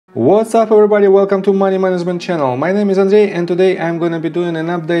What's up everybody, welcome to Money Management channel. My name is Andrei and today I'm gonna be doing an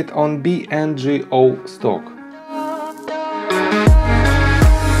update on BNGO stock.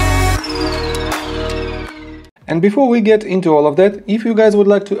 And before we get into all of that, if you guys would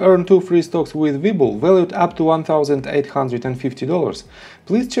like to earn 2 free stocks with WeBull valued up to $1,850,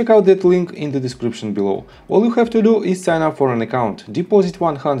 please check out that link in the description below. All you have to do is sign up for an account, deposit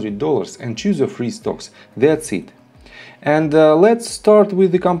 $100 and choose your free stocks. That's it. And let's start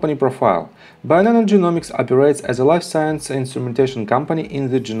with the company profile. Bionano Genomics operates as a life science instrumentation company in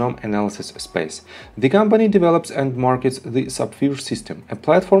the genome analysis space. The company develops and markets the Saphyr system, a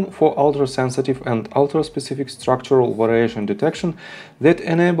platform for ultra-sensitive and ultra-specific structural variation detection that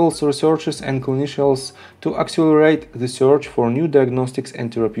enables researchers and clinicians to accelerate the search for new diagnostics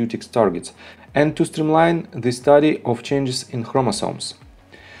and therapeutics targets, and to streamline the study of changes in chromosomes.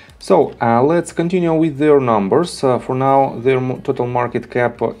 So let's continue with their numbers. For now, their total market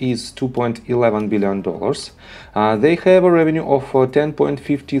cap is $2.11 billion. They have a revenue of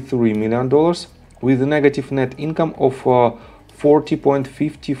 $10.53 million with a negative net income of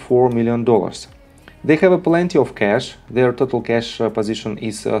 $40.54 million. They have plenty of cash. Their total cash position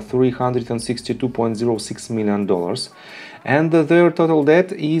is $362.06 million. And their total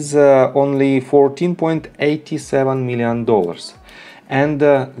debt is only $14.87 million. And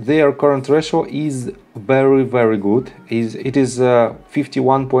their current ratio is very good. It is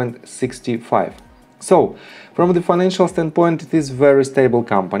 51.65. So from the financial standpoint, it is very stable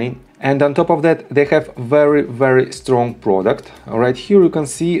company, and on top of that they have very strong product. Right here you can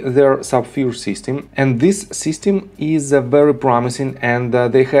see their Saphyr system, and this system is very promising, and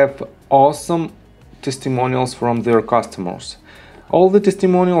they have awesome testimonials from their customers. All the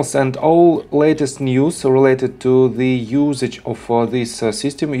testimonials and all latest news related to the usage of this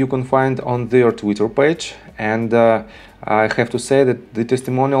system you can find on their Twitter page, and I have to say that the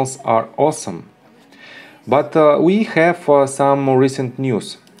testimonials are awesome. But we have some recent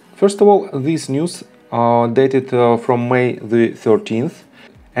news. First of all, this news dated from May the 13th,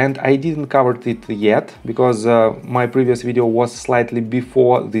 and I didn't cover it yet because my previous video was slightly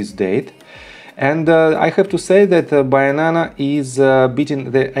before this date. And I have to say that Bionano is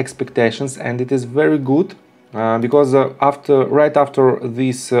beating the expectations, and it is very good because right after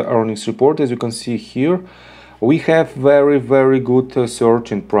this earnings report, as you can see here, we have very good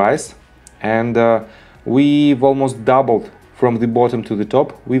surge in price, and we've almost doubled from the bottom to the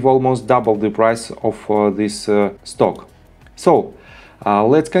top. We've almost doubled the price of this stock. So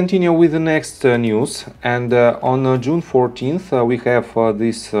let's continue with the next news, and on June 14th we have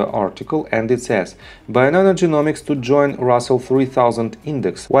this article, and it says Bionano Genomics to join Russell 3000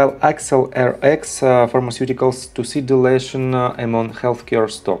 index, while XLRX pharmaceuticals to see deletion among healthcare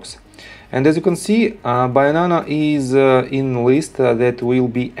stocks. And as you can see, Bionano is in list that will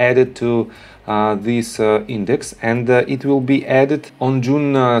be added to this index, and it will be added on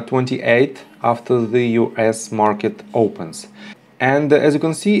June 28th after the US market opens. And as you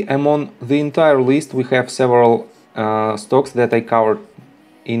can see, among the entire list we have several stocks that I covered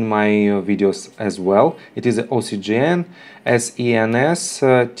in my videos as well. It is OCGN, SENS,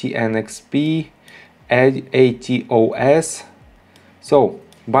 TNXP, ATOS. So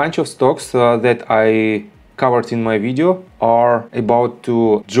bunch of stocks that I covered in my video are about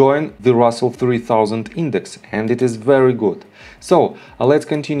to join the Russell 3000 index, and it is very good. So let's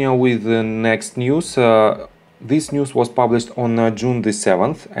continue with the next news. This news was published on June the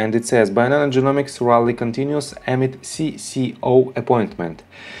 7th, and it says Bionano Genomics rally continues amid CCO appointment.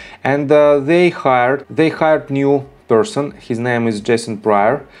 And they hired new person. His name is Jason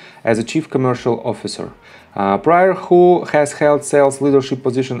Pryor as a chief commercial officer. Pryor, who has held sales leadership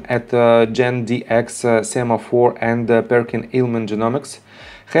position at GenDx, Saphyr and Perkin-Eilman Genomics,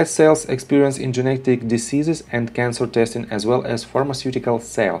 has sales experience in genetic diseases and cancer testing as well as pharmaceutical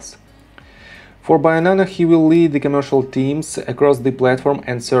sales. For Bionano, he will lead the commercial teams across the platform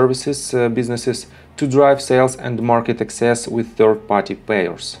and services businesses to drive sales and market access with third-party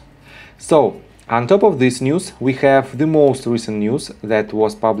players. So, on top of this news, we have the most recent news that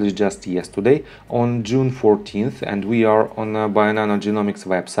was published just yesterday on June 14th, and we are on Bionano Genomics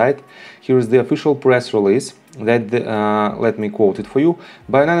website. Here is the official press release that, let me quote it for you.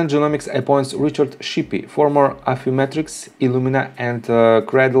 Bionano Genomics appoints Richard Shippey, former Affymetrix, Illumina and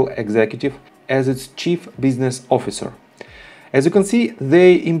Cradle executive, as its chief business officer. As you can see,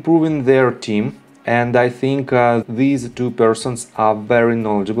 they improving their team, and I think these two persons are very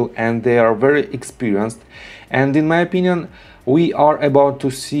knowledgeable and they are very experienced, and in my opinion we are about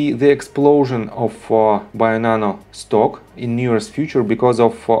to see the explosion of Bionano stock in nearest future because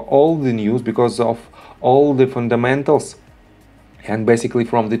of all the news, because of all the fundamentals and basically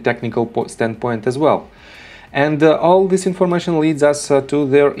from the technical standpoint as well. And all this information leads us to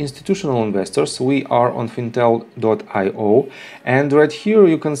their institutional investors. We are on fintel.io, and right here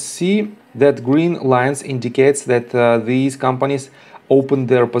you can see that green lines indicates that these companies opened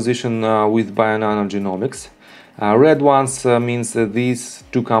their position with Bionano Genomics. Red ones means that these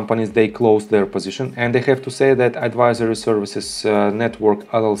two companies, they closed their position, and I have to say that Advisory Services Network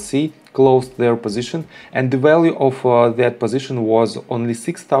LLC closed their position, and the value of that position was only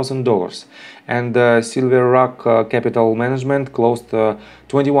 $6,000, and Silver Rock Capital Management closed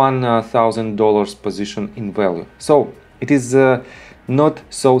 $21,000 position in value. So it is not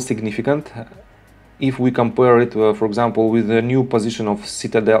so significant if we compare it, for example, with the new position of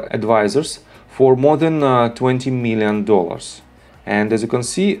Citadel Advisors for more than $20 million. And as you can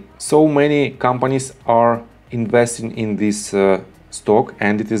see, so many companies are investing in this stock,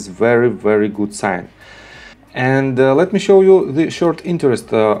 and it is very good sign. And let me show you the short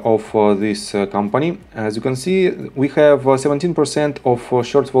interest of this company. As you can see, we have 17% of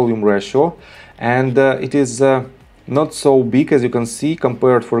short volume ratio, and it is not so big, as you can see,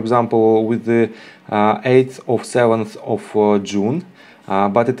 compared, for example, with the 8th of 7th of June.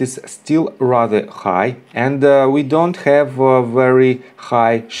 But it is still rather high, and we don't have a very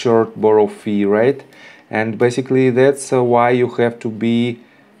high short borrow fee rate, and basically that's why you have to be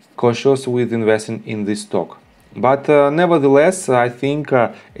cautious with investing in this stock. But nevertheless, I think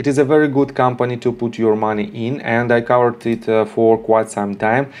it is a very good company to put your money in, and I covered it for quite some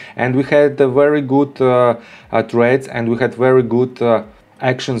time, and we had very good trades, and we had very good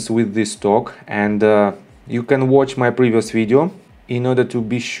actions with this stock, and you can watch my previous video in order to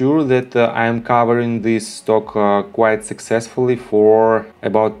be sure that I am covering this stock quite successfully for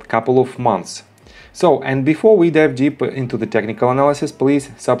about a couple of months. So, and before we dive deep into the technical analysis, please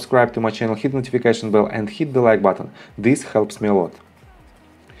subscribe to my channel, hit notification bell and hit the like button. This helps me a lot.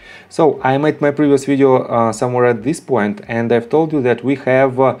 So, I made my previous video somewhere at this point, and I've told you that we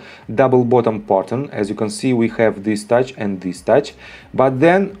have a double bottom pattern. As you can see, we have this touch and this touch, but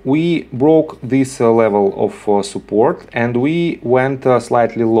then we broke this level of support, and we went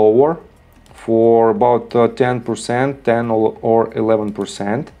slightly lower for about 10%, 10 or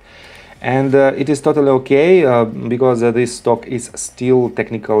 11%. And it is totally okay because this stock is still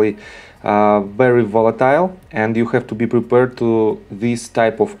technically very volatile, and you have to be prepared to this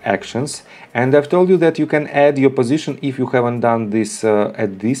type of actions. And I've told you that you can add your position if you haven't done this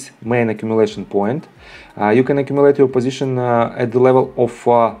at this main accumulation point. You can accumulate your position at the level of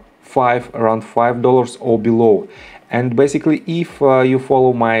around $5 or below. And basically, if you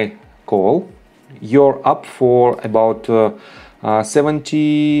follow my call, you're up for about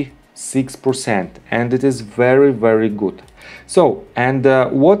 76%, and it is very good. So, and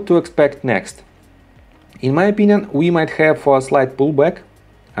what to expect next? In my opinion, we might have a slight pullback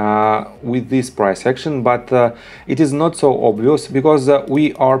with this price action, but it is not so obvious because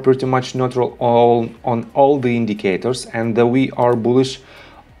we are pretty much neutral on all the indicators, and we are bullish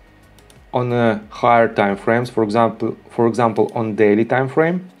on higher time frames. For example, on daily time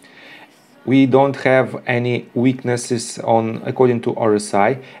frame. We don't have any weaknesses according to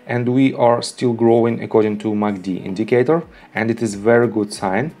RSI, and we are still growing according to MACD indicator, and it is very good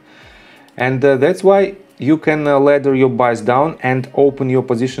sign. And that's why you can ladder your buys down and open your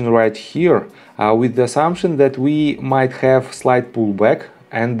position right here with the assumption that we might have slight pullback,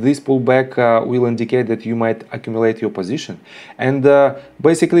 and this pullback will indicate that you might accumulate your position. And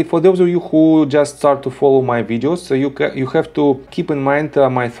basically, for those of you who just start to follow my videos, so you have to keep in mind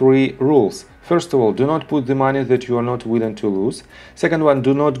my 3 rules. First of all, do not put the money that you are not willing to lose. Second one,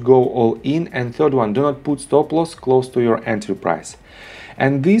 do not go all in. And third one, do not put stop loss close to your entry price.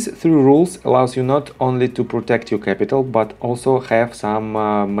 And these 3 rules allows you not only to protect your capital, but also have some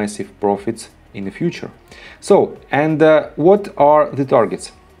massive profits in the future. So, and what are the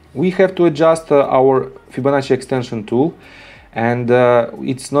targets? We have to adjust our Fibonacci extension tool, and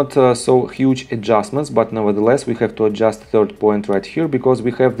it's not so huge adjustments, but nevertheless we have to adjust third point right here because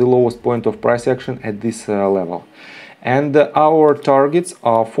we have the lowest point of price action at this level. And our targets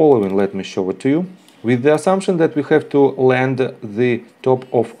are following. Let me show it to you. With the assumption that we have to land the top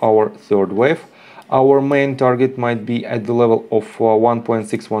of our third wave, our main target might be at the level of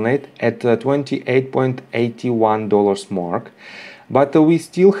 1.618 at $28.81 mark. But we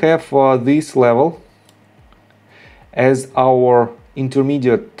still have this level as our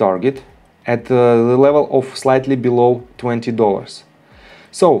intermediate target at the level of slightly below $20.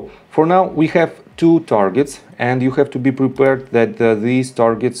 So for now we have two targets, and you have to be prepared that these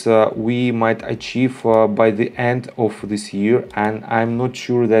targets we might achieve by the end of this year, and I'm not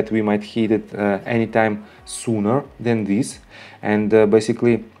sure that we might hit it anytime sooner than this. And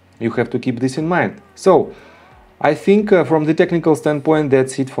basically you have to keep this in mind. So I think from the technical standpoint,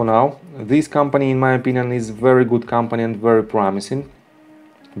 that's it for now. This company, in my opinion, is very good company and very promising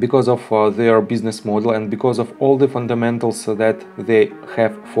because of their business model and because of all the fundamentals that they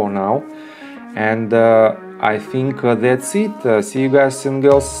have for now. And I think that's it. See you guys and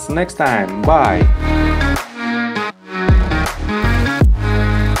girls next time. Bye.